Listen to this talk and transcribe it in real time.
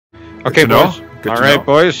Okay, boys. All right,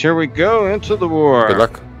 boys. Here we go into the war. Good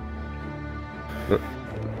luck.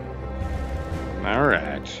 All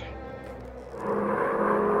right.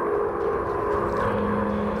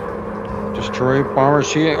 Destroy bombers.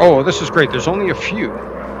 See? Oh, this is great. There's only a few.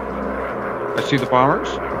 I see the bombers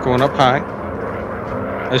going up high.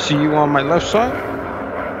 I see you on my left side.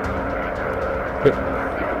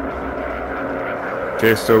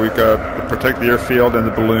 Okay, so we got to protect the airfield and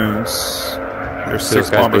the balloons. There's 6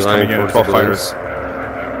 bombers coming in, 12 fighters.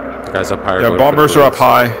 The guys up higher. Yeah, bombers are up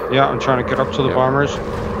high. Yeah, I'm trying to get up to the bombers.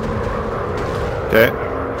 Okay.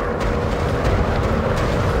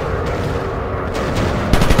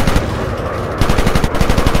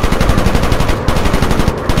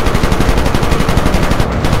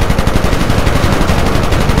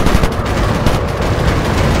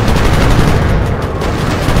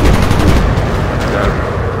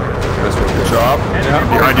 Good job. Yeah.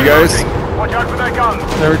 Behind you guys. Watch out for their guns.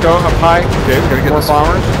 There we go, up high. Okay, we're gonna get more this.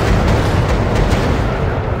 bombers.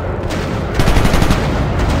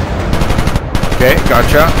 Okay,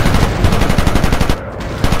 gotcha.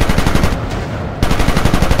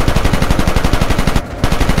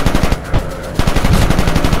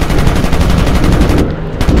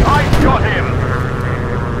 I got him.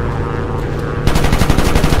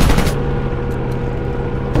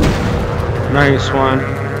 Nice one.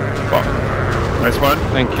 Nice one.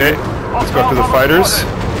 Thank you. Okay, let's go up to the fighters.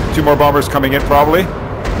 2 more bombers coming in probably.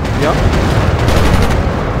 Yep.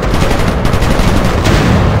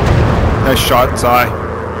 Nice shot, Zai.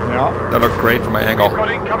 Yeah. That looked great from my angle. We've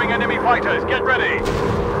got incoming enemy fighters. Get ready.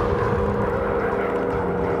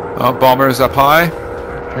 Bombers up high.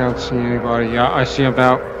 Can't see anybody. Yeah, I see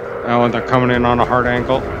about. Oh, and they're coming in on a hard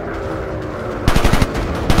angle.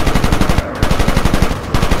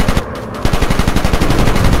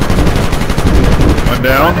 One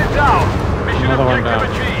down. Mission Another one objective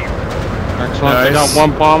down. achieved. Excellent. Nice. They got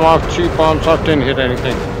 1 bomb off, 2 bombs off, didn't hit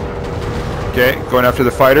anything. Okay, going after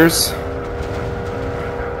the fighters.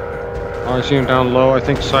 Oh, I see him down low. I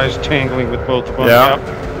think Sai's tangling with both of them. Yeah.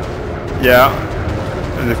 Yep. Yeah.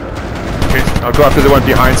 And okay, I'll go after the one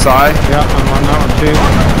behind Sai. Yeah, I'm on that one too.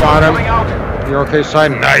 Got Coming him. out. You're okay, Sai?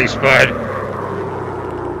 Nice, bud.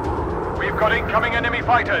 We've got incoming enemy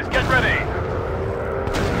fighters. Get ready.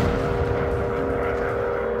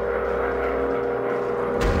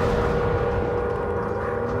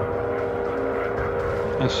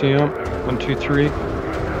 I see him. 1, 2, 3.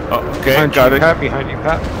 Oh, okay, Behind got you, it. Pat. Behind you,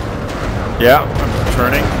 Pat. Yeah, I'm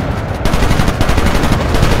turning.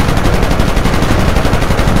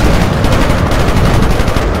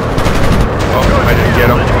 Oh, I didn't get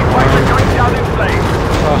him. Enemy fighter going down in flames.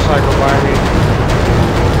 Saw Sai go by me.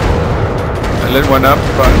 I lit one up,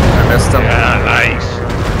 but I missed him. Yeah, nice.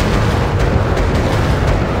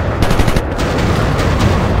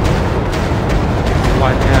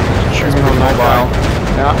 Light man, he's shooting on that guy.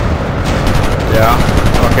 Yeah.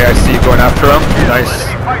 Yeah. Okay, I see you going after him. Nice.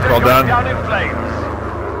 Enemy fighter Well going done. down in flames.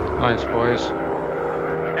 Nice, boys.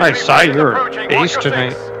 Enemy Nice, Sai, fighters you're approaching. ace Watch your tonight.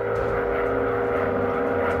 six.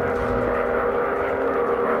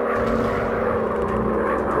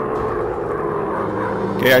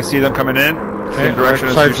 Okay, I see them coming in. Same direction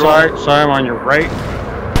as usual. Sai, I'm on your right.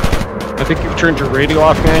 I think you've turned your radio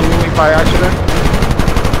off manually by accident.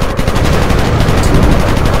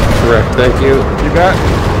 Correct. Thank you. You bet.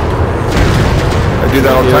 I do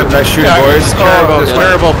that all the time. Nice shooting, boys. Terrible, This way.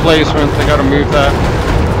 terrible placement. They got to move that.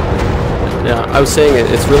 Yeah, I was saying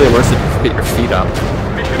it's really immersive if you get your feet up.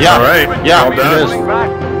 Yeah, All right. Yeah, Well done.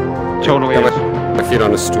 it is. Totally is. My feet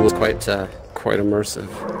on a stool is quite immersive.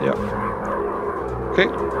 Yep. Okay,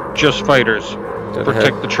 just fighters. Dead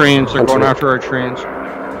Protect ahead. the trains. They're going Hunter. after our trains.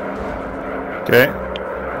 Okay.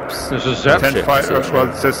 There's a Zep. 10 fighters. Well,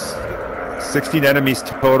 it says 16 enemies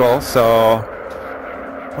total. So,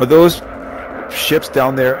 are those ships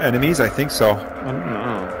down there enemies? I think so. I don't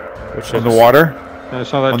know. Which On the is- water. I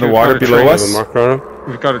saw that On too. the water Got a below train. us? Have a marker on 'em?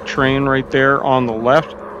 We've got a train right there on the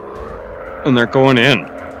left, and they're going in.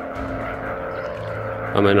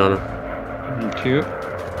 I'm in on him. Cute.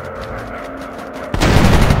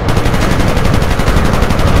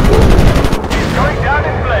 He's going down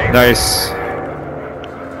in flames. Nice.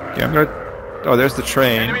 Okay, I'm gonna. Oh, there's the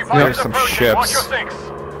train. Enemy There's fighters some approaching. Watch your ships. six.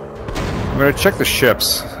 I'm gonna check the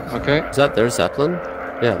ships. Okay. Is that their Zeppelin?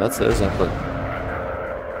 Yeah, that's their Zeppelin.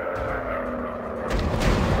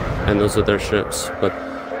 And those are their ships, but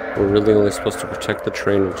we're really only supposed to protect the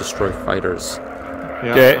train and destroy fighters.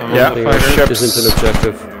 Yeah. Okay, I'm on yeah, the the fighter. ships. Isn't an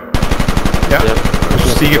objective. Yeah.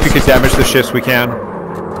 Just seeing if we could damage the ships we can.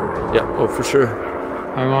 Yeah, oh for sure.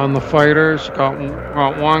 I'm on the fighters. Got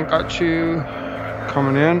one. Got two.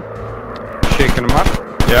 Coming in. Shaking them up.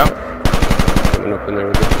 Yeah. up in there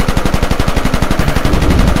with you.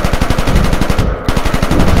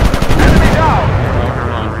 Enemy down.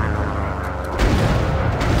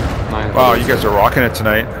 Wow, you guys are rocking it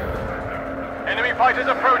tonight. Enemy fighters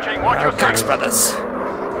approaching. Watch your Thanks, six. brothers.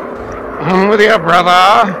 I'm with you,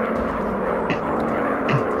 brother.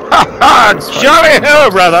 Ha ha! Jolly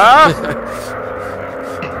hell, brother.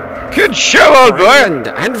 Good show, old boy. England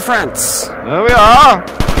and France. There we are.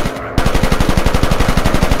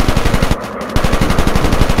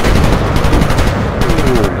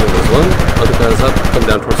 Ooh, there's one. Other guy's up. Come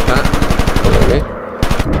down towards Pat. Follow me.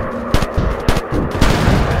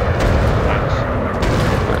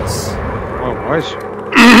 Nice. Oh, boys.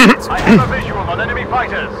 I have a visual on enemy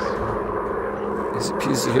fighters. Easy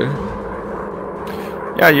peasy here.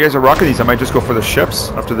 Yeah, you guys are rocking these. I might just go for the ships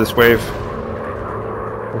after this wave.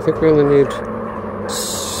 I think we only need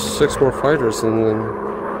 6 more fighters, and then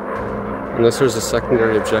unless there's a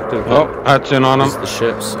secondary objective. Oh, Pat's in on It's him. the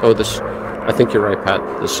ships. Oh, I think you're right, Pat.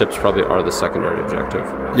 The ships probably are the secondary objective.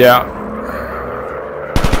 Yeah.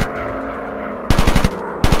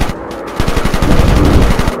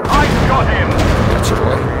 I got him. Gotcha,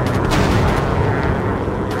 boy.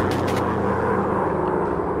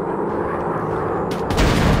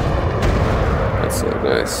 That's so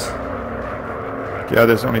nice. Yeah,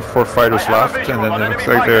 there's only 4 fighters I have a left, visual and then on it looks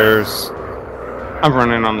enemy like fighters. there's I'm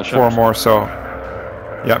running on the ship. 4 more, so...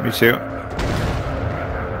 Yeah, me too.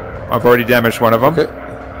 I've already damaged one of them. Okay.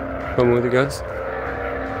 Come with you guys.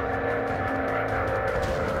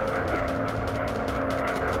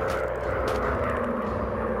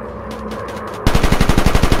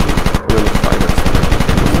 And then the fighters.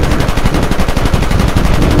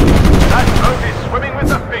 That boat is swimming with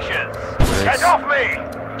the fishes. Nice. Get off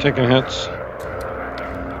me. Taking hits.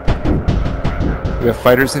 We have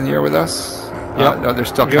fighters in the air with us. Yep. No, they're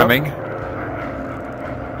still Yep. coming.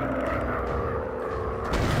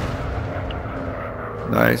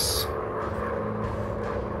 Nice.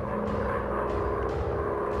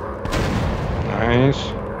 Nice.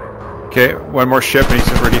 Okay, one more ship, and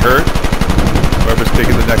he's already hurt. Whoever's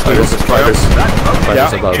taking the next one will destroy Fighters. him. That boat is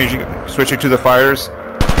Fighters Yeah, above. switching to the fires.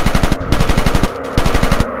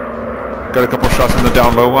 Got a couple shots on the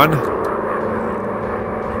down low one.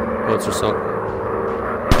 Boats are sunk.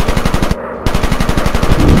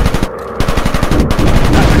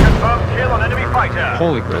 That's a confirmed kill on enemy fighter.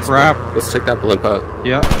 Holy Nice, crap. man. Let's take that blimp out.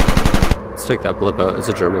 Yeah. Let's take that blimp out. It's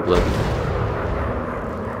a German blimp.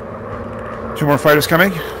 2 more fighters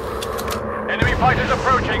coming. Enemy fighters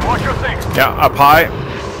approaching. Watch your six. Yeah, up high.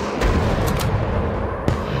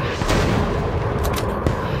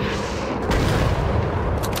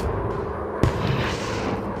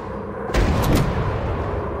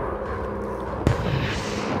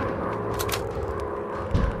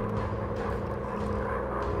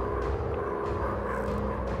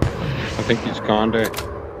 I think he's gone, Dave.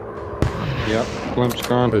 Yep. Blimp's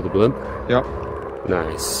gone. Through the blimp. Yep.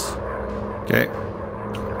 Nice. Okay.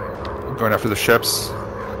 I'm going after the ships.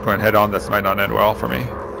 Going head on. That might not end well for me.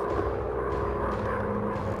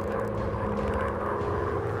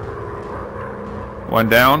 One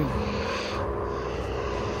down.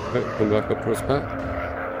 Okay, come back up towards Pat.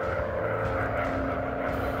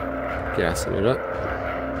 Gassing it up.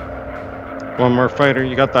 One more fighter.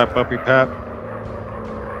 You got that puppy, Pat.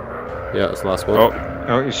 Yeah, it's the last one. Oh,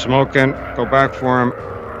 Oh, he's smoking. Go back for him.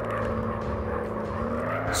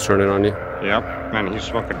 It's turning on you. Yep. Man, he's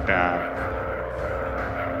fucking dead.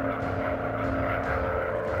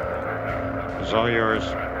 It's all yours.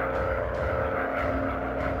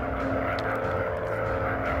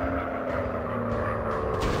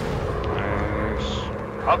 Nice.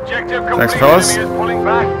 Objective complete. Thanks, fellas. Enemy is pulling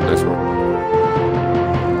back. Nice one.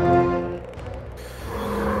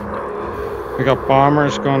 We got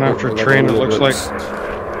bombers going after a Another train, it one of looks the like.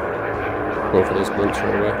 blimps. Go for those blimps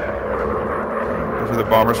right away. go for the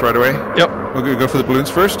bombers right away. Yep. We'll go for the balloons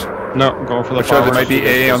first. No, go for the Watch out, there bombers. might be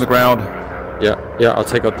AA on the ground. Yeah, I'll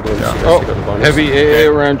take out the blimps. Yeah. You guys Oh, take out the bombers. heavy AA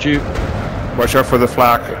around you. Watch out for the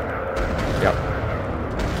flak. Yep.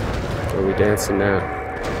 Where are we dancing now?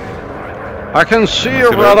 I can see you,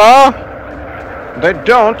 see brother. They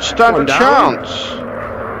don't stand a One down. chance.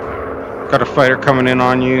 Got a fighter coming in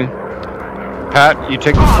on you. Pat, you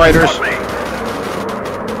take the fighters. Got me.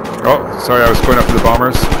 Oh, sorry, I was going after the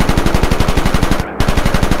bombers.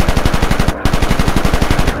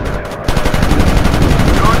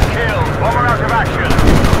 Good kill. Bomber out of action.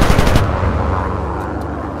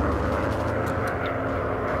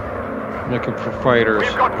 Looking for fighters.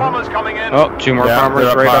 We've got bombers coming in. Oh, 2 more Yeah, bombers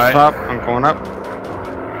they're up right high. up top. I'm going up.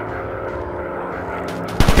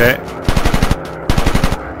 Okay.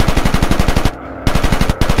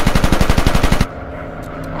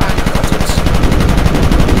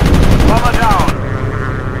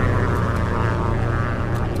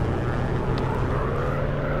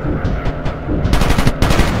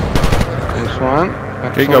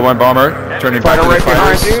 We got one bomber turning back Fighter to the right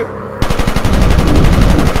behind fighters.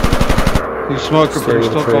 you. He's smoking, but he's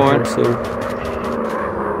still going. See if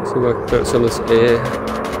I can put some of this air.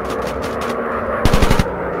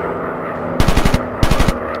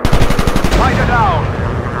 Fighter down.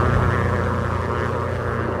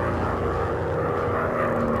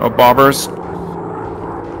 Oh, bombers.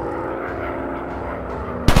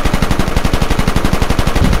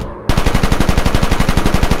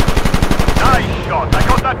 Nice shot. I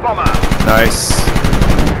got that bomber. Nice.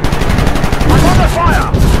 I'm under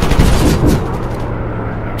fire.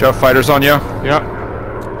 Do you have fighters on you? Yep.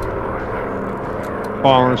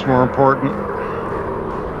 Bomber's more important.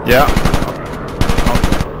 Yeah.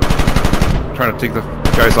 I'm trying to take the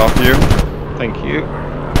guys off you. Thank you.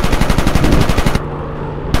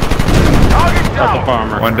 Target Got the down.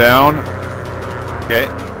 bomber. One down. Okay.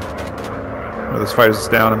 One of those fighters is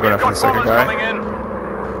down. I'm going We've after the got second bombers guy. coming in.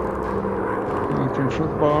 Looking for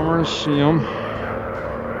the bombers. See them.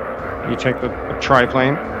 You take the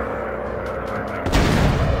triplane.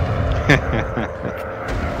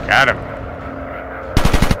 Got him.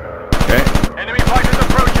 Okay. Enemy fighters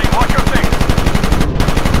approaching. Watch your things.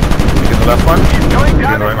 Taking the left one. He's going Taking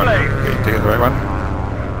down the right in one. flames. Okay, taking the right one.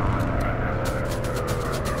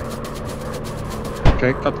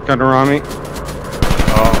 Okay, got the gunner on me.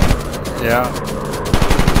 Oh, yeah.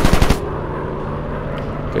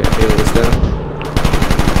 Okay, getting this down.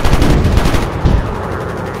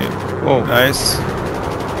 Okay. Whoa, Nice.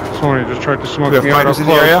 somebody just tried to smoke We have me out of fighters in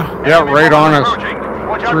the close. area? Yeah, Enemy right on bombers us. approaching.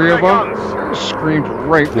 Watch out 3 for of their them guns. screamed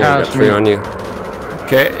right Yeah, we got past 3 me. on you.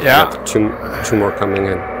 Okay, yeah. Two more coming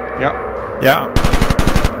in. Yep. Yeah.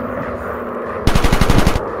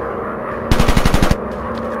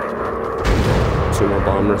 Two more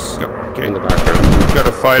bombers Okay. in the background. Got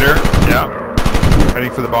a fighter. Yeah.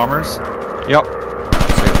 Heading for the bombers. Yep. The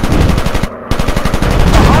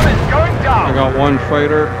hunt is going I down. got one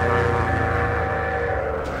fighter.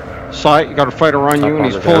 Sight, you got a fighter on Top you, and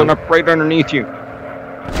he's bomber pulling down. up right underneath you.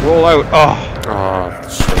 Roll out. Oh, Oh,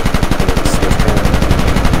 shit.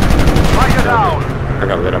 Fighter down. I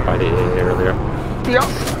got lit up by the AA earlier. yep.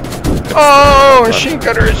 Oh, machine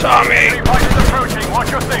gunner saw me. Enemy fighters approaching.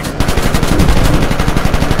 Watch your things.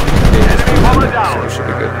 Enemy bomber So down. it should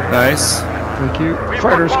be good. Nice. Thank you. We've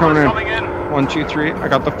Fighters got coming bombers in. coming in. 1, 2, 3. I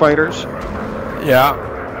got the fighters. Yeah.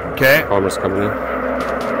 Okay. Bombers coming in.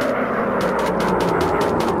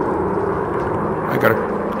 I got a.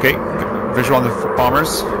 Okay. Visual on the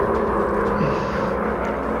bombers.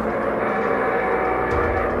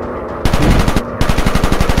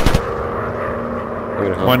 I'm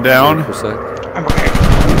gonna help. One down. For a sec. I'm okay.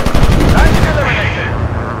 That's eliminated.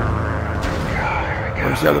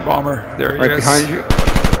 Where's the other bomber? There he Right is. behind you.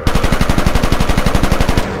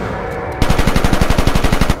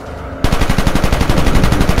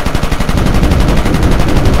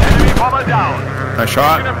 Enemy bomber down. Nice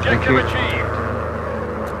shot. Mission objective you. achieved.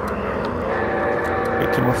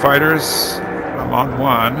 Okay, 2 more fighters. I'm on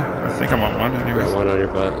one. I think I'm on one. You Anyways. got one on your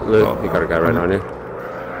butt. Oh. You got a guy right on you.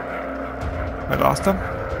 I lost him?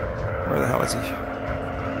 Where the hell is he?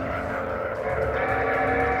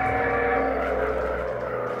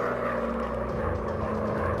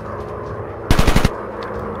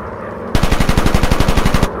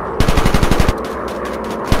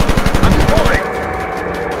 I'm falling.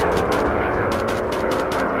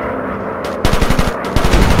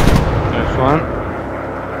 Nice one.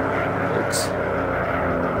 Thanks.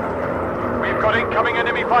 We've got incoming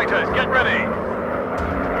enemy fighters. Get ready.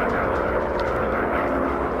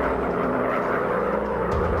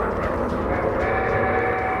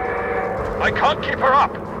 I can't keep her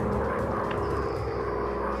up.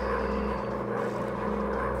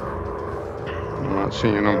 I'm not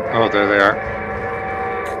seeing them. Oh, there they are.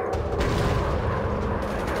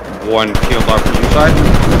 One peeled off from inside.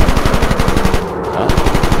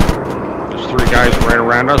 There's 3 guys right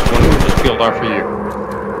around us. One of them just peeled off for you.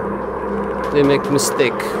 They make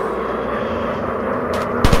mistake.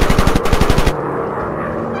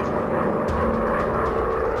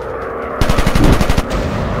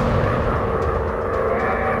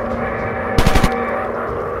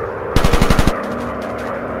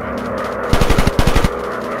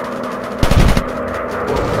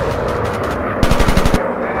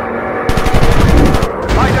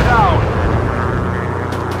 Fighter down.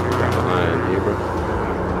 Right behind you, bro.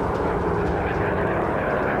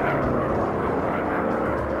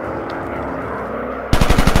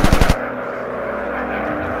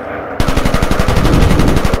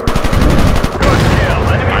 Good kill.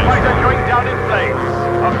 Enemy fighter going down in flames.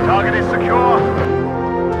 Our target is secure.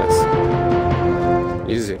 That's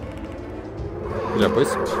easy. Good job,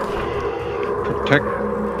 boys. Protect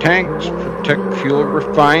tanks, protect fuel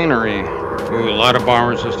refinery. Ooh, a lot of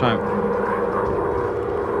bombers this time.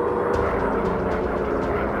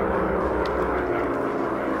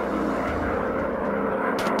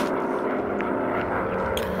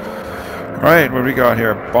 Alright, what do we got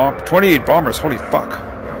here? 28 bombers, holy fuck.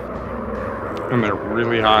 I'm at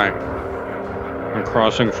really high. I'm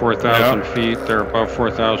crossing 4,000 feet. They're above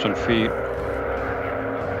 4,000 feet.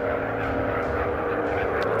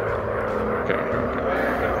 Okay, here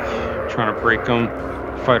we go. Trying to break them.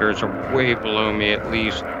 Fighters are way below me, at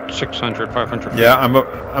least 600, 500 feet. Yeah, I'm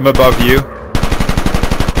above you.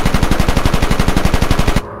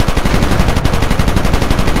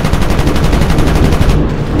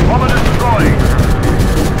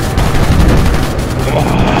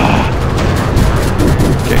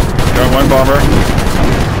 One bomber.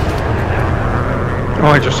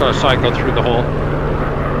 Oh, I just saw a side go through the hole.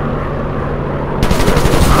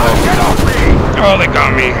 Get off me! Oh, they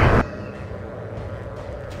got me.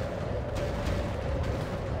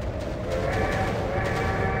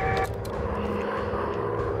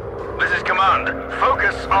 This is command.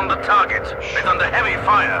 Focus on the target. It's under heavy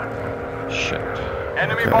fire. Shit.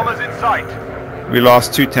 Enemy bombers in sight. We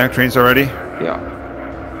lost 2 tank trains already. Yeah.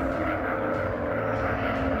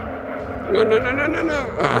 No, no, no, no, no, no.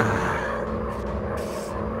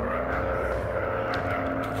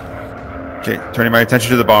 Okay, turning my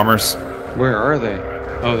attention to the bombers. Where are they?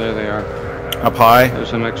 Oh, there they are. Up high.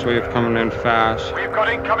 There's the next wave coming in fast. We've got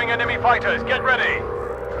incoming enemy fighters. Get ready.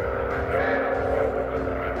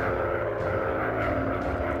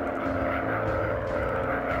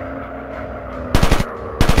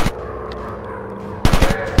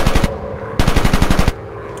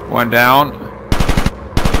 One down.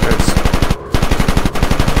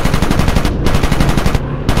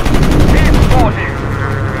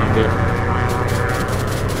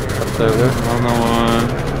 Down there. Another one.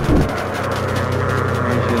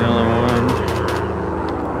 There's another one.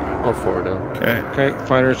 All 4 down. Okay. Okay,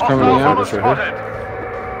 fighters coming Hostile in. bombers That's right spotted.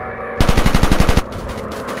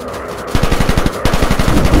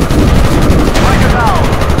 Fighters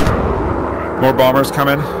out. More bombers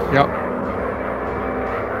coming. Yep.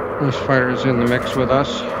 This fighter's in the mix with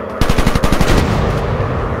us.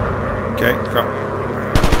 Okay, go.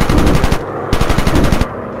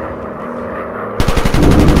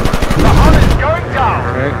 The hull is going down.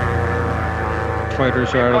 Okay. Fighters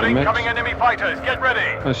are out of Got the mix. incoming enemy fighters. Get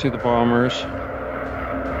ready. I see the bombers.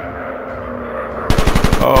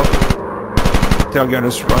 Oh. Tail gun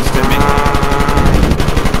just runs to me.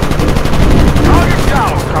 Target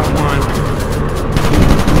down. Got one.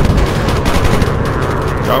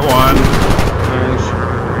 Got one. Nice.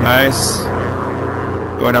 Nice.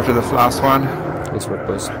 Going after the last one. Let's work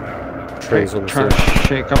those Okay, trains on the trying to side.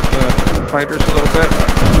 shake up the fighters a little bit.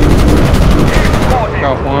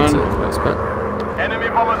 Got That's one. it. Nice bet. Enemy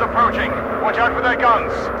bombers approaching. Watch out for their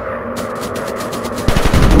guns.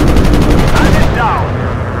 That is down.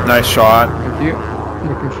 Nice shot. Thank you.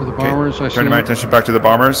 Looking for the Okay, bombers. I see turning my them. attention back to the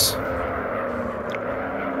bombers.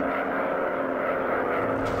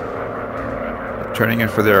 Turning in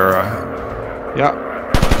for their. Yeah.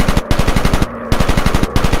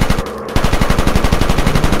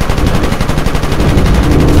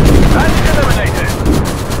 That's eliminated.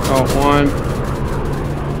 Got one.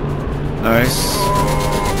 Nice.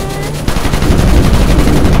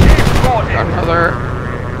 Got another.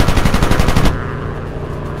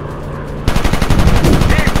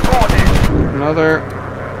 Another.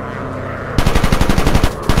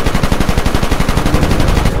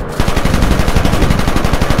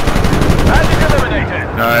 That's eliminated.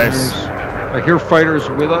 Nice. I hear fighters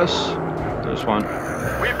with us. There's one.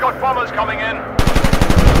 We've got bombers coming in.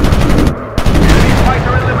 Enemy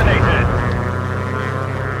fighter eliminated.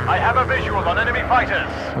 I have a visual on enemy fighters.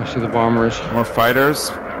 I see the bombers. More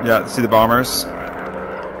fighters. Yeah, see the bombers.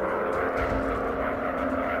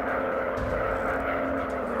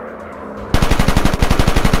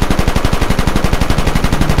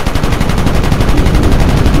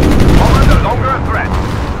 Bomber no longer a threat.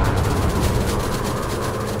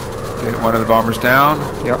 Okay, one of the bombers down.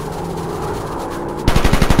 Yep.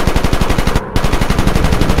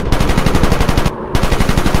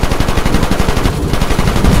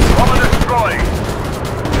 Bomber destroyed.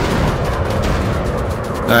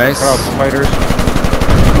 Nice. Got out the fighters.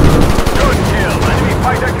 Good kill. Enemy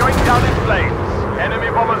fighter going down in flames. Enemy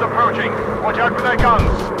bombers approaching. Watch out for their guns.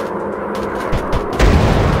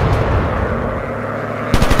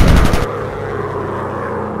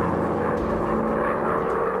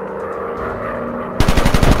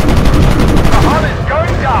 The hull is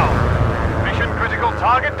going down. Mission critical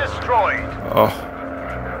target destroyed. Oh.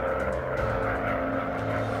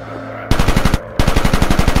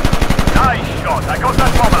 out. I got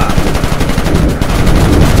that bomber.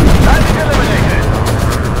 That's eliminated.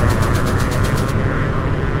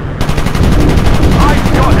 I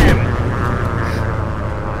got him.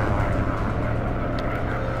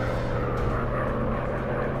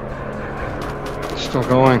 Still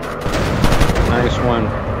going. Nice one.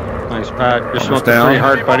 Nice pad. You're smoking down. pretty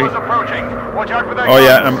hard, buddy. Bombers approaching. Watch out for their Oh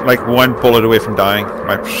yeah, guns. I'm like one bullet away from dying.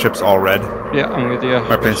 My ship's all red. Yeah, I'm with you.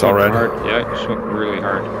 My plane's all red. Hard. Yeah, you smoke really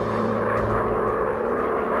hard.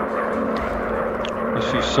 I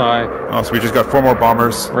see Psy Oh, so we just got 4 more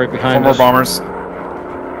bombers. right 4 behind more us. bombers.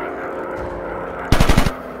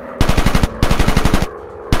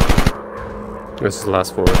 This is the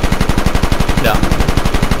last 4. Yeah.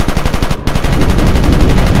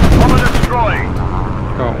 Bomber destroyed.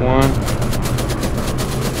 Got one.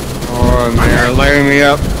 Oh, man, they're lighting me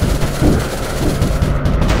up.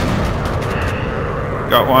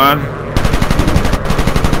 Got one.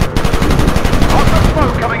 Lots of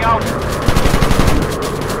smoke coming out.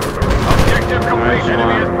 Objective complete. Nice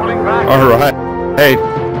Enemy one. is pulling back. All right. Hey,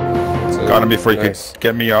 So, got him before you nice. could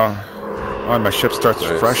get me. Oh, my ship starts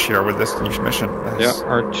Nice. fresh here with this new mission. Nice. Yeah,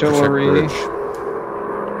 artillery, Bridge.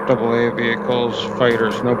 AA vehicles,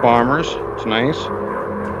 fighters, no bombers. It's nice.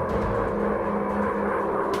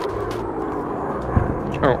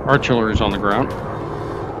 Oh, artillery's on the ground.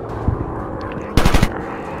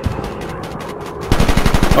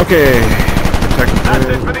 Okay. That's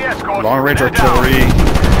it for Protected. the escort. Long range They're down. artillery.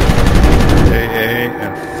 AA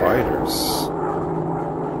and fighters.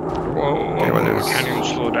 Whoa, Okay, what I is- can't even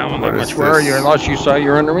slow down what that is much. Where are this? you? I lost you, Sai.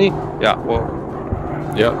 You're under me? Yeah, whoa.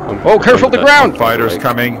 Yep. Oh, careful, the ground! Fighters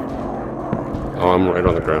coming. Oh, I'm right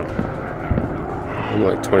on the ground. I'm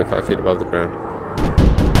like 25 feet above the ground.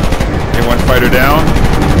 Okay, 1 fighter down.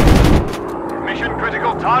 Mission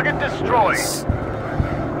critical target destroyed.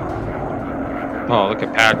 Oh, look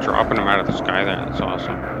at Pat dropping him out of the sky there. That's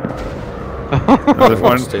awesome. Another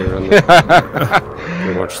one. Stay around the,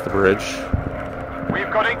 and watch the bridge.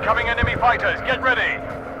 We've got incoming enemy fighters. Get ready.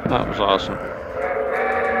 That was awesome.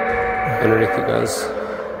 Underneath you guys.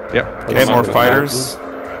 Yep. Okay, more fighters.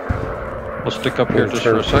 We'll stick up here just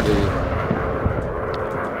for a Turn to second.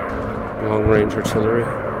 the long range artillery.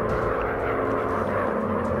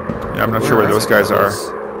 Yeah, I'm not sure where those guys are.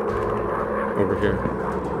 Over here.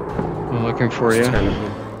 I'm looking for you. Just kind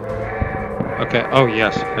of Okay. Oh,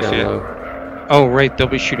 yes. I down see it. low. Oh, right. They'll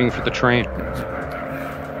be shooting for the train.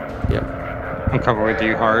 Yep. I'm coming with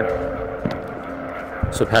you hard.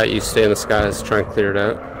 So Pat, you stay in the skies, try and clear it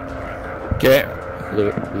out. Okay.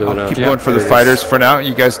 Luna, I'll keep Yeah, going for the there it is. fighters for now.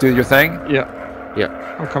 You guys do your thing. Yeah. Yeah.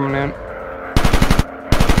 I'm coming in.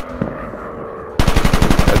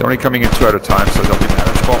 They're only coming in 2 at a time, so they'll be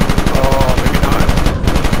manageable. Oh, maybe not.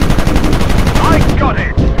 I got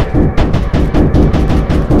it.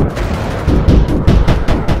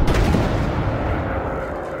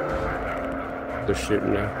 They're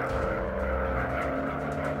shooting now.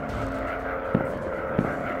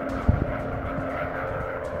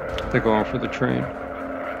 They're going for the train.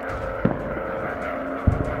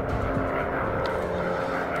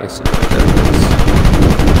 I see that.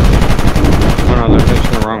 Oh no, they're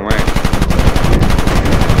facing the wrong way.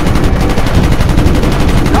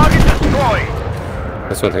 Target destroyed.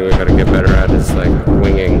 That's one thing we gotta get better at is like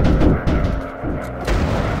winging.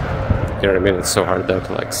 You know what I mean? It's so hard though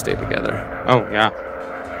to like stay together. Oh, yeah.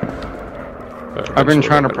 But I've been eventually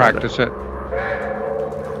trying to we'll get better at practice it.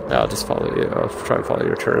 Yeah, I'll just follow you. I'll try and follow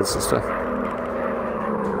your turns and stuff.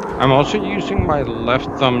 I'm also using my left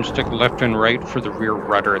thumbstick left and right for the rear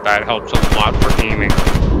rudder. That helps a lot for aiming.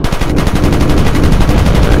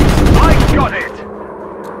 I got it.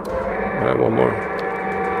 Alright, one more.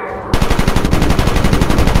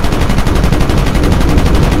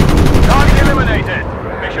 Target eliminated.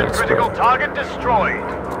 Mission That's critical perfect. target destroyed.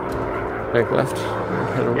 Bank left.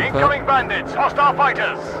 Head over Incoming bandits. Hostile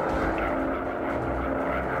fighters.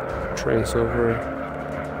 Trains over.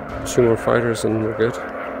 2 more fighters and we're good.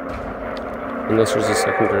 Unless there's a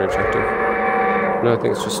secondary objective. No, I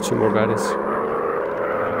think it's just 2 more baddies.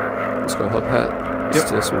 Let's go help Pat. Yep.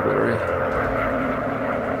 Steal some artillery.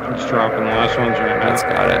 It's dropping the last ones right now. That's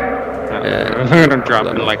got it. Yeah. Yeah. I'm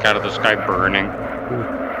dropping like out of the sky, burning.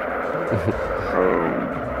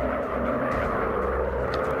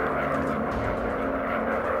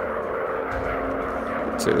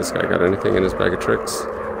 See, this guy got anything in his bag of tricks?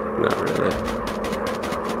 Not really.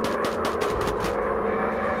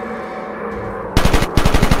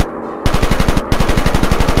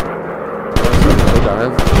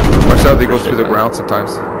 Dive. Watch out, they go through the ground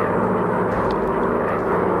sometimes.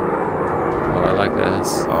 Oh, I like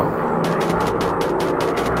this. Oh.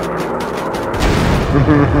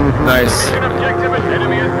 Nice. An objective and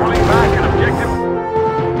enemy is pulling back. An objective.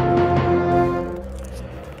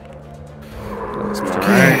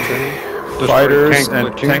 Destroy Fighters tank and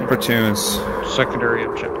platoon. tank platoons. Secondary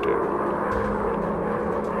objective.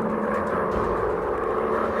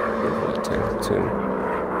 Tank platoon.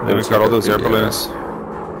 Then we've got all those air balloons.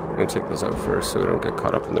 I'm gonna take those out first so we don't get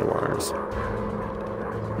caught up in their wires.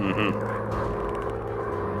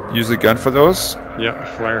 Use the gun for those. Yeah,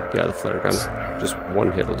 flare. Yeah, the flare gun. Just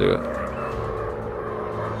one hit will do it.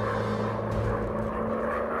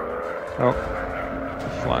 Oh, the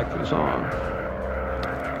flag is on.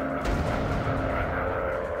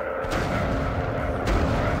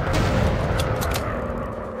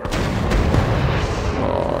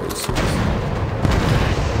 Oh, you see this?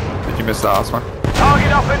 Did you miss the last one?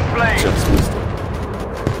 Target up in flames. Just missed it.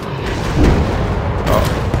 Oh,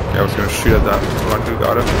 yeah, I was gonna shoot at that one who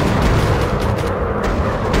got it.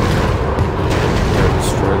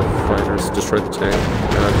 Destroy the fighters, destroy the tank.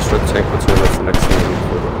 Destroy the tank platoon, that's the next thing.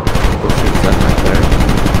 We'll shoot that back there.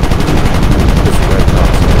 Destroy the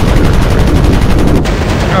fighter.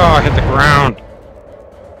 Oh, I hit the ground.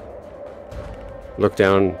 Look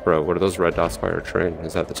down, bro. What are those red dots by our train?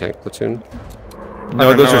 Is that the tank platoon?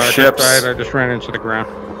 No, those are ships. I just ran into the ground.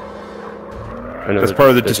 I know That's part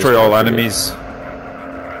of the destroy all enemies.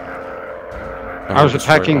 I was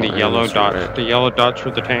attacking the all yellow enemies, dots. right. The yellow dots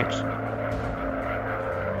were the tanks.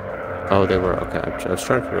 Oh, they were, okay. I was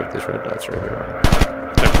trying to figure out these red dots right here.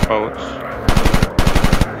 They're boats.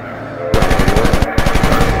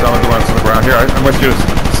 Down with the ones on the ground. Here, I'm with you,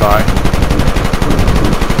 Sai.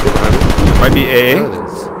 Might be A.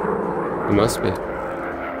 Oh, it must be.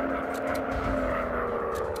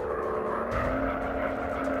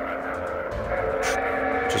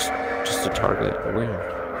 Just a target. Where?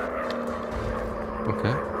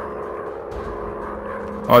 Okay.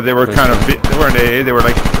 Oh, they were kind of. They weren't A. They were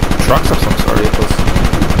like trucks of some sort. Vehicles.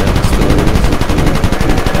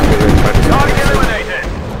 Target eliminated.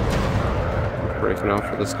 Breaking off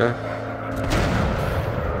for this guy.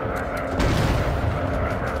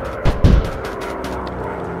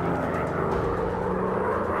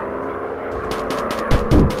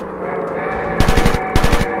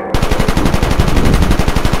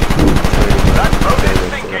 That boat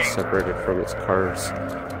is sinking. Separated from its cars.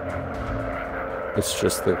 It's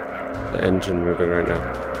just the engine moving right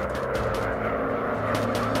now.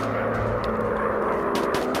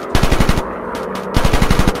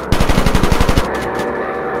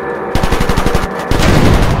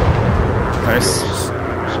 Nice.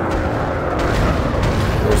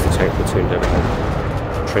 Where's the tank platoon dead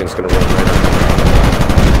ahead? Train's gonna run right up.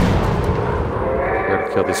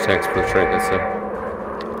 Gotta kill these tanks before the train gets there.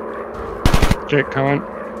 Jake coming.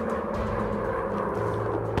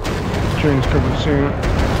 Train's coming soon.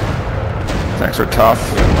 Tanks are tough.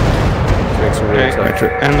 Tanks are really Okay.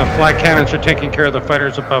 tough. And the flag cannons are taking care of the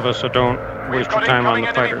fighters above us, so don't We've waste got your time on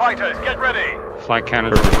incoming the enemy fighters. fighters. Get ready. Flag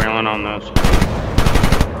cannons are wailing on those.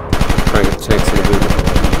 Try and get the tanks in the boot.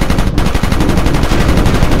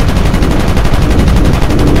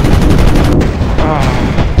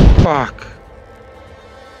 Oh, fuck.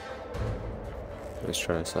 Nice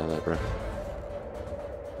try, I saw that, bro.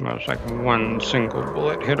 I was like one single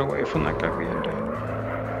bullet hit away from that guy being dead.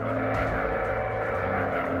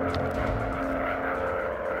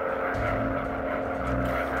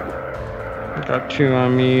 I got two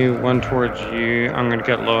on me, one towards you. I'm gonna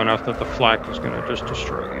get low enough that the flak is gonna just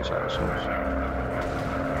destroy these assholes.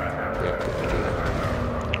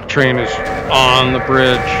 Yeah, Train is on the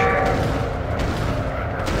bridge.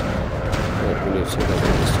 yeah, we need to take out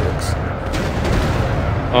these tanks.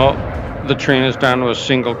 Oh, the train is down to a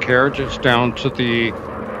single carriage. It's down to the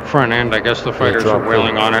front end. I guess the fighters are dropped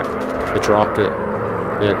wailing it. on it. It dropped it.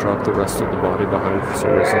 Yeah, it dropped the rest of the body behind for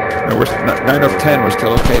some reason. No, we're 9 of 10. We're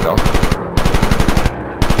still okay though.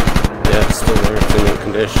 Yeah, it's still there. It's in mint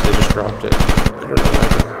condition. They just dropped it. I don't know why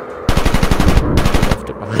they left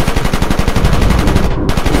it behind.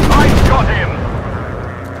 I got him.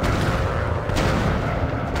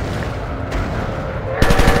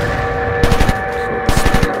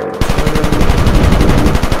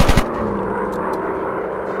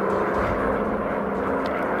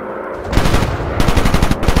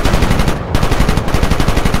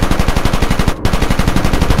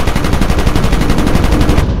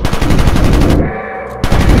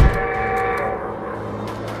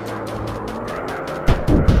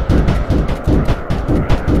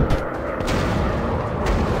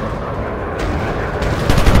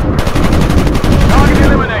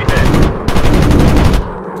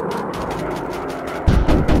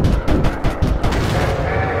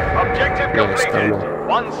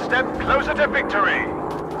 step closer to victory.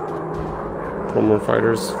 4 more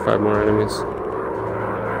fighters, 5 more enemies.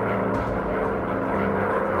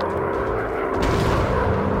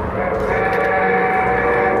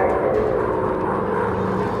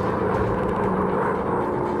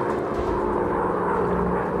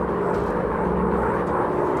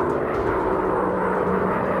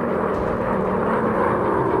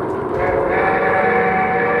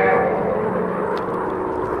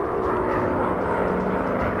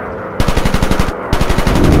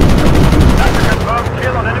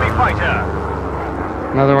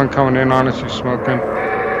 Another one coming in on us, he's smoking.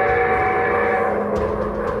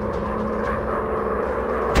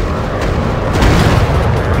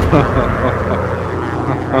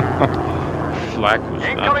 Flak was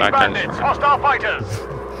not Incoming that bandits, guy's hostile fighters.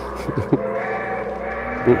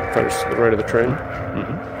 Ooh, fighters to the right of the train.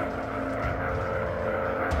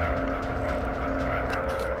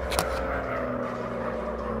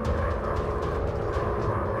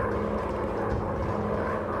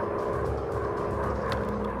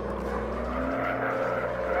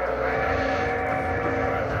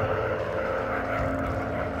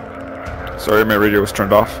 Sorry, my radio was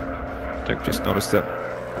turned off. Take Just noticed it.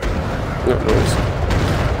 No, no worries.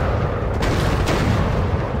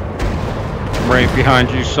 right behind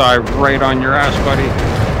you, side right on your ass, buddy.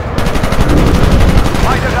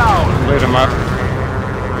 Fighter down. Lit him up.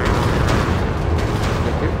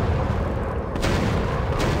 Thank you.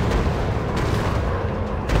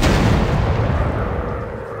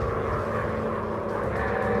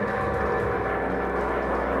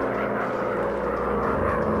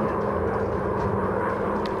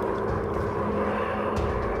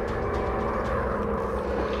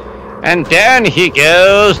 And down he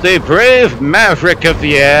goes, the brave maverick of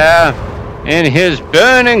the air, in his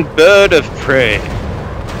burning bird of prey,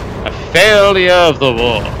 a failure of the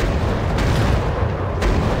war.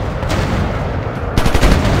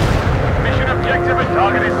 Mission objective and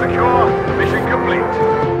target is secure. Mission complete.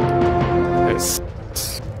 Nice.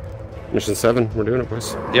 Mission 7, we're doing it,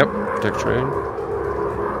 boys. Yep. Protect train.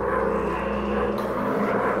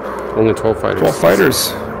 Only 12 fighters. 12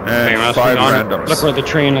 fighters Okay, and let's 5 be on it. randoms. Look where the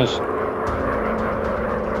train is.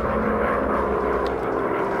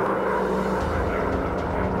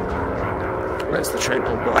 Where's the train?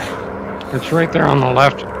 Oh boy. It's right there on the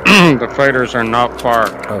left. The fighters are not far.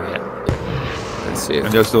 Oh yeah. Let's see And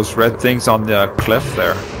if there's those red things on the cliff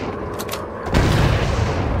there.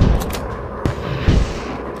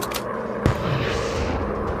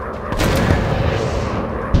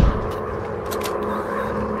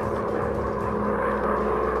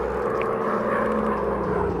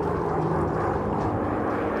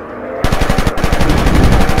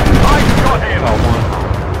 I got him.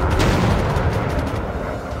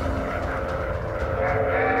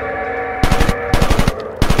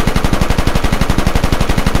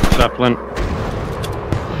 Zeppelin.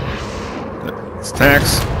 It's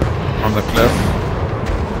tanks on the cliff.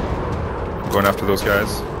 I'm going after those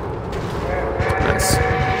guys. nice.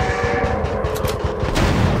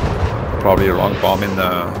 Probably a wrong bomb in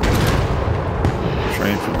the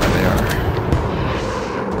train from where they are.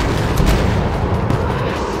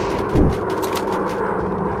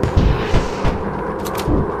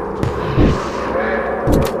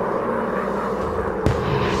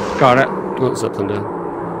 Got it. Oh, Zeppelin down.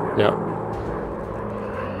 Yeah.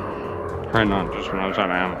 Hang on, just when I was out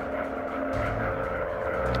of ammo.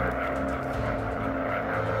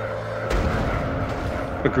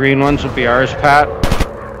 The green ones will be ours, Pat.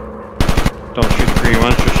 Don't shoot the green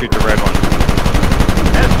ones, just shoot the red ones.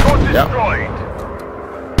 Escort Yeah. destroyed.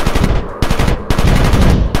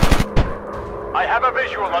 I have a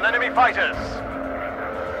visual on enemy fighters.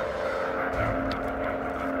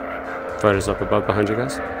 Fighters up above behind you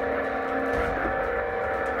guys.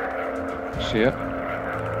 See it?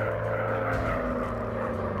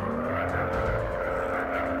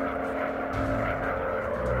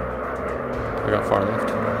 I got far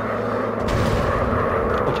left.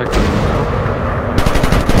 I'll take them.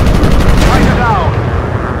 Fighter down.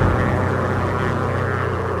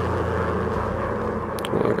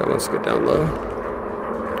 Well, I got let's get down low.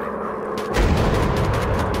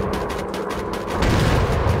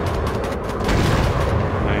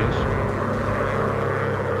 Nice.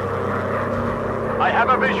 I have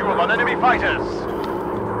a visual on enemy fighters.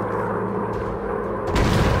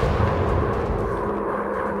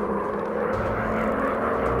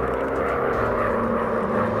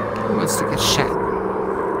 Who wants to get shot?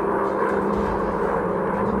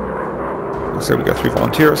 Looks like we got 3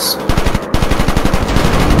 volunteers.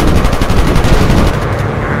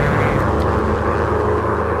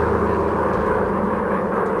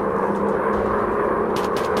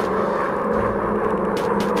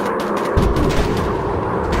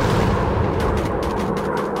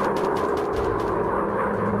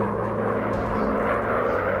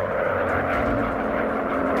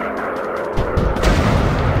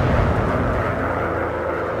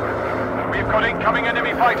 got incoming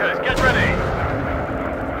enemy fighters. Get ready.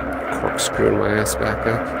 Corkscrewing my ass back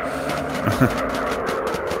up.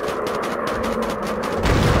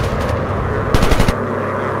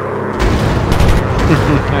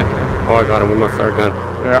 Oh, I got him with my flare gun.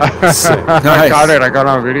 Yeah. Sick. I Nice. got it. I got it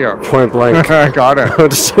on video. Point blank. I got it. Oh,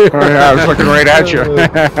 did you? Oh, yeah, I was looking right at you.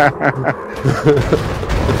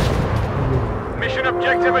 Mission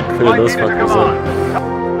objective is Look at those flight leader to fuckers. command.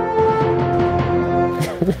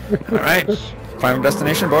 All right. Final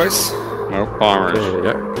destination, boys. No bombers.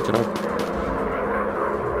 Yeah, good job.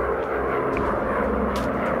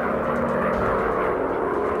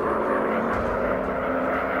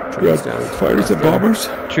 Yeah, Down. fighters and bombers.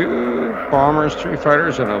 2 bombers, 3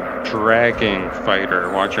 fighters, and a dragging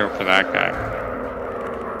fighter. Watch out for that guy.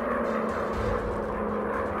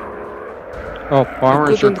 Oh,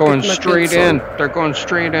 bombers are going straight in. They're going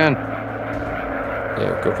straight in.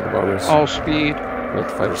 Yeah, go for the bombers. All speed. Let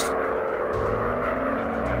the fighters.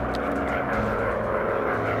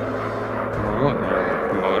 Oh,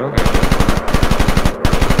 they're motivated.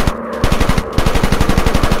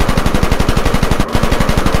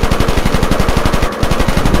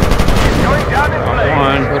 Going down in flames.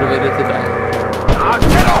 One. Motivated to die.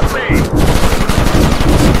 Get off me.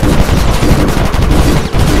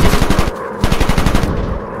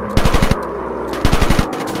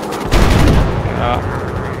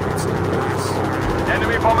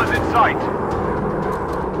 Enemy bombers in sight.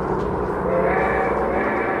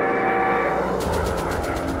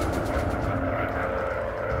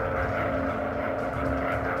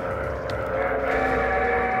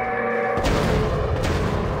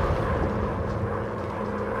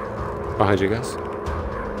 Behind you guys.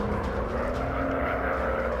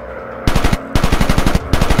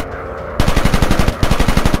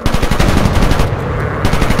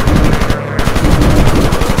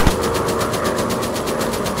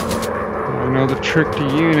 I know the trick to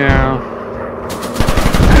you now.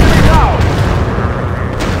 Enemy down.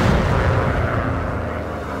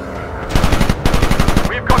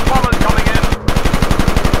 We've got bombers coming in.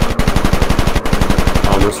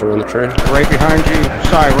 Bombers are on the train. Right behind you.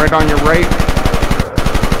 Side, right on your right.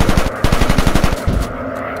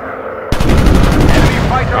 Enemy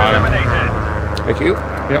fighter Got him. eliminated. Thank you.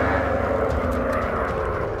 Yep.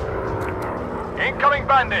 Incoming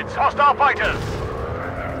bandits. Hostile fighters.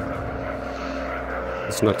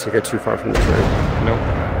 Let's not take it too far from the train. Nope.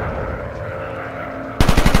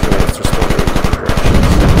 So let's just go in different directions.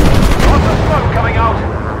 Lots of smoke coming out.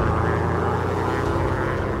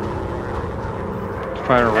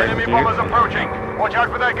 Fighter right Enemy with you. bombers approaching. Watch out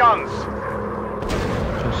for their guns.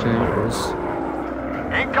 Just saying. Bombers.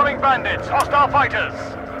 Incoming bandits. Hostile fighters.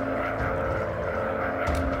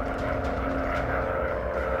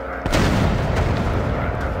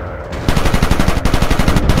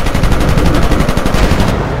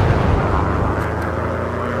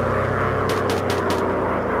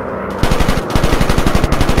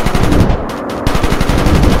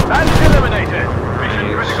 Bandit eliminated. Mission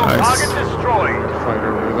critical Nice. target destroyed.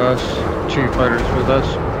 Fighter with us. 2 fighters with us.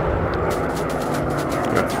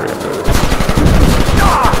 Got 3 of those.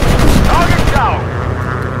 Ah! Target down.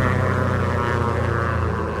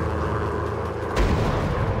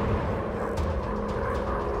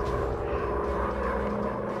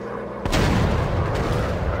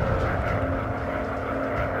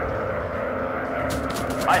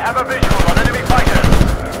 I have a visual on enemy fighters.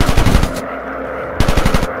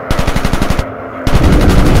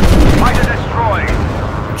 Fighter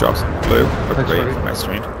destroyed. Drops blue. Look Thanks, great buddy. from my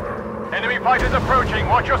screen. Enemy fighters approaching.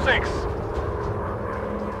 Watch your 6.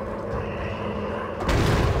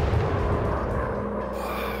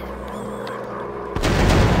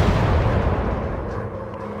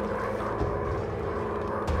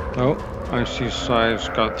 Oh, I see Side's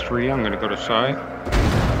got 3. I'm gonna go to Side.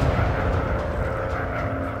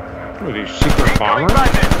 What are these secret Incoming bombers?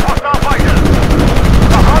 bandits. Hostile fighters.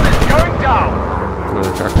 The hunt is going down.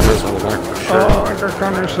 Another tractor on the back for sure. Oh, I got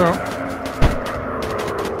gunners though.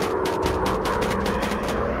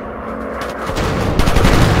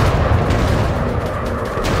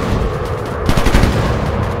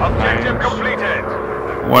 Objective Nice. completed.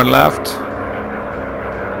 1 left.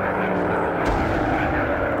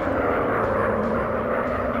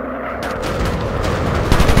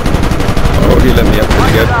 Oh, he let me up pretty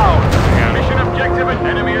Fight good. down. Mission objective and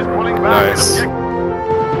enemy is pulling back. Nice.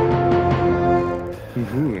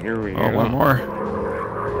 Ooh, here we go. Oh, 1 more.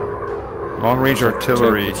 Long range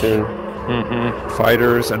artillery, Platoon. Mm-hmm.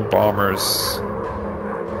 fighters and bombers,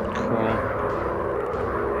 Cool.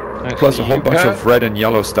 I plus see a whole you, bunch Pat. of red and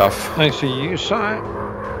yellow stuff. I see you, Side.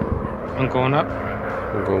 I'm going up.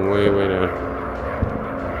 I'm going way, way down.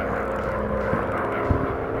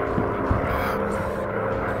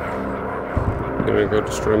 go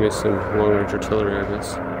destroy me some long-range artillery, I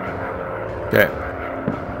guess. Okay.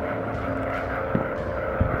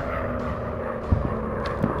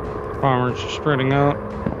 Bombers are spreading out.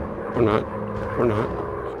 Or not. Or not.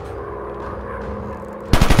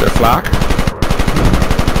 They're flak.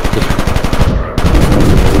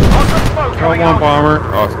 Got one bomber.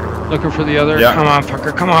 Oh, Looking for the other. Yeah. Come on,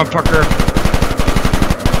 fucker. Come on, fucker.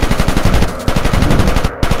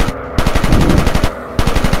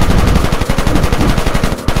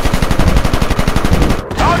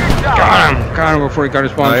 Got him before he got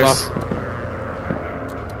his bombs nice. off.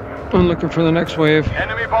 I'm looking for the next wave.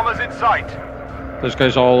 Enemy bombers in sight. Those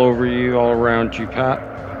guys all over you, all around you, Pat.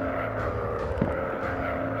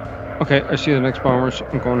 Okay, I see the next bombers.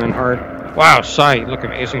 I'm going in hard. Wow, sight. Look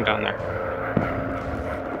amazing down there.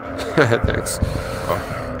 Thanks.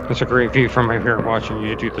 Oh. That's a great view from right here watching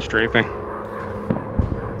you do the strafing.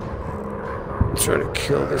 I'm trying to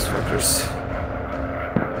kill these fuckers.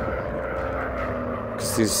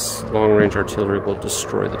 Because these long-range artillery will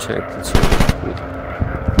destroy the tank platoon.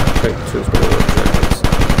 Tank platoon's going to work objectives.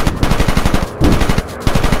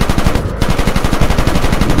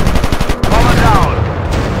 Bomber down.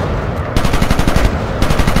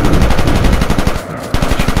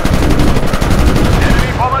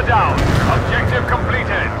 Enemy bomber down. Objective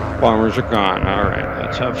completed. Bombers are gone. All right,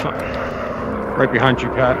 let's have fun. Right behind you,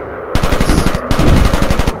 Pat.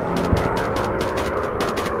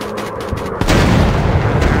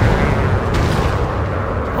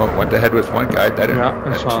 Oh, went ahead with one guy. That Yeah,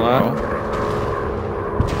 I saw that.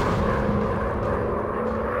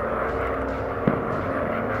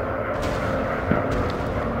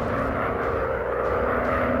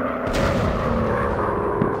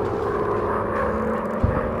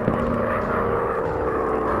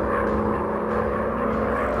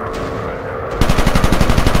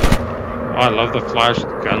 Oh, I love the flash of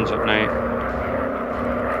the guns at night.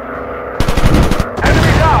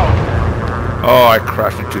 Enemy down. Oh, I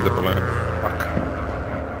crashed into the balloon. Fuck.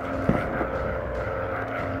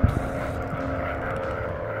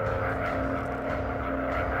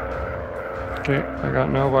 Okay, I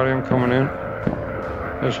got nobody. I'm coming in.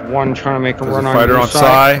 There's one trying to make a There's run a on fighter your on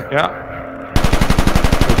side. side. Yeah.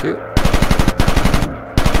 Thank you.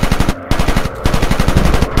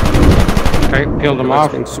 Okay, peeled them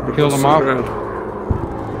off. Peeled them off.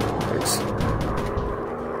 Thanks.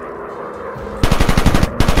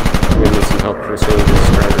 We need some help pretty soon. These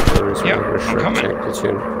strike artillery is Yeah, going to I'm shred coming. tank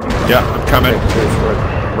platoon. Yeah, I'm coming. Tank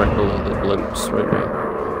platoon's right below the blimps right now.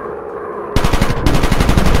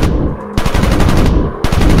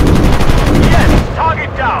 Yes,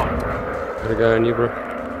 target down. Got a guy on you, bro.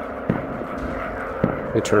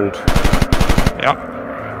 He turned. Yeah.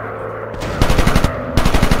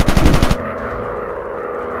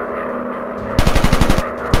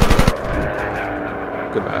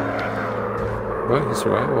 Goodbye. What? He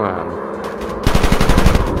survived? Wow.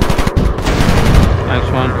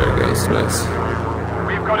 Nice one. Very nice, nice.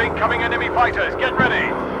 We've got incoming enemy fighters. Get ready.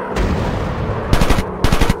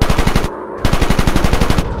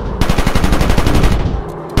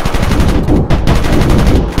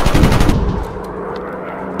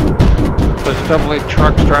 There's double-eight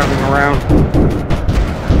trucks driving around.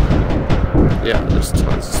 Yeah, there's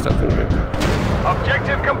tons of stuff in here.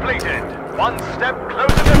 Objective completed. One step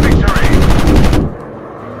closer to victory.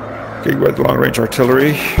 Okay, with long-range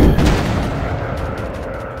artillery.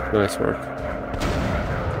 Nice work.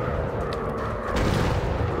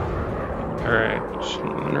 All right,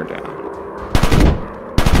 slowing her down.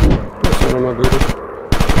 There's one on my booty.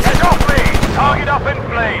 Get off me! Target up in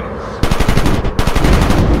flames.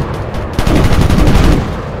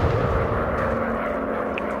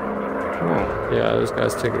 Oh, Yeah, this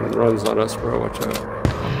guy's taking runs on us, bro. Watch out.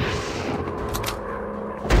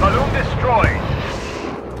 Balloon destroyed.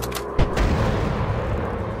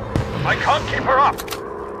 I can't keep her up.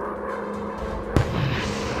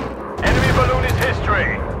 Enemy balloon is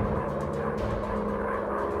history.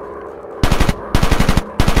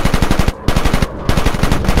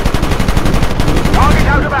 Target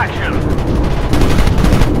out of action.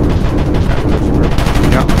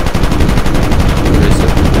 yeah.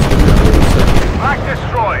 Flag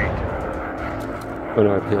destroyed. Oh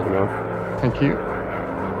no, I peeled him off. Thank you.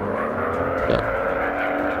 Yeah.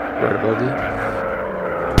 Right above you.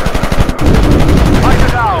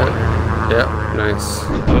 Fighter down. Yeah, nice.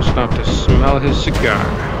 Close enough to smell his cigar.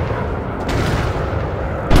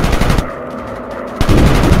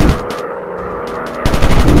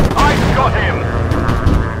 I've got him.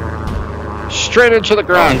 Straight into the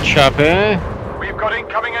ground, Chappie. We've got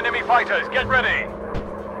incoming enemy fighters. Get ready.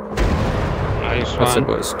 Nice That's it,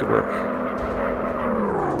 one. boys. Good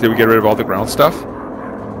work. Did we get rid of all the ground stuff?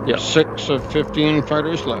 Yeah. 6 of 15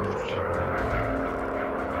 fighters left.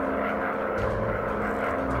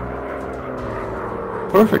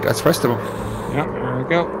 Perfect. That's rest of them. Yeah, there we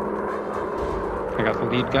go. I got the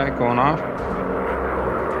lead guy going off.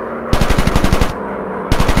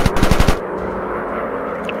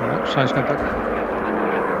 Oh, size got that.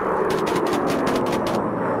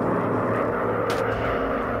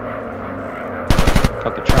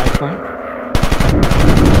 Got the track plane.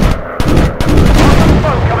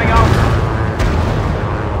 Smoke coming out.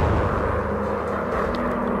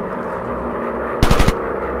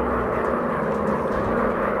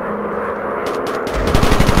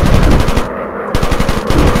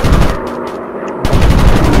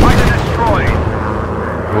 Fighter destroyed.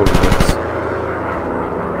 Oh, nice.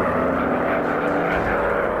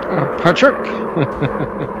 Oh, Patrick!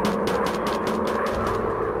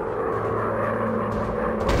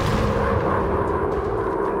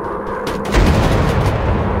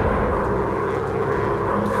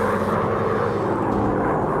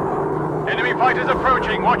 Enemy fighters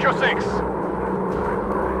approaching. Watch your 6.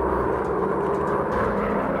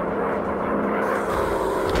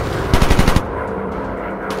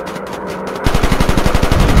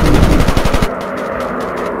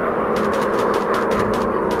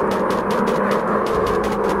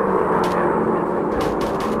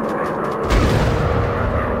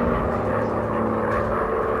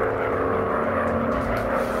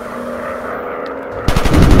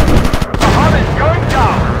 Mohammed going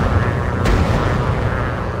down.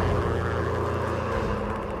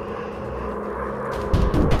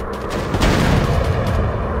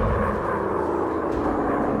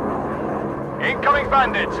 Incoming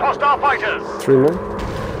bandits, hostile fighters. 3 more?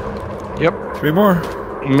 Yep, 3 more.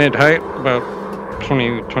 mid-height, about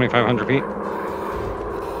 2,500 feet.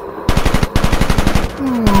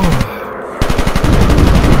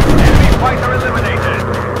 Enemy fighter eliminated.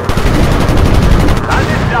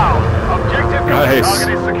 Bandit down. Objective Nice. Target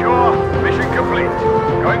is secure. Mission complete.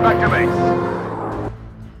 Going back to base.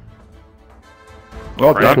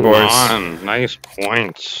 Well done, Come boys. on, nice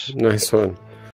points. Nice one.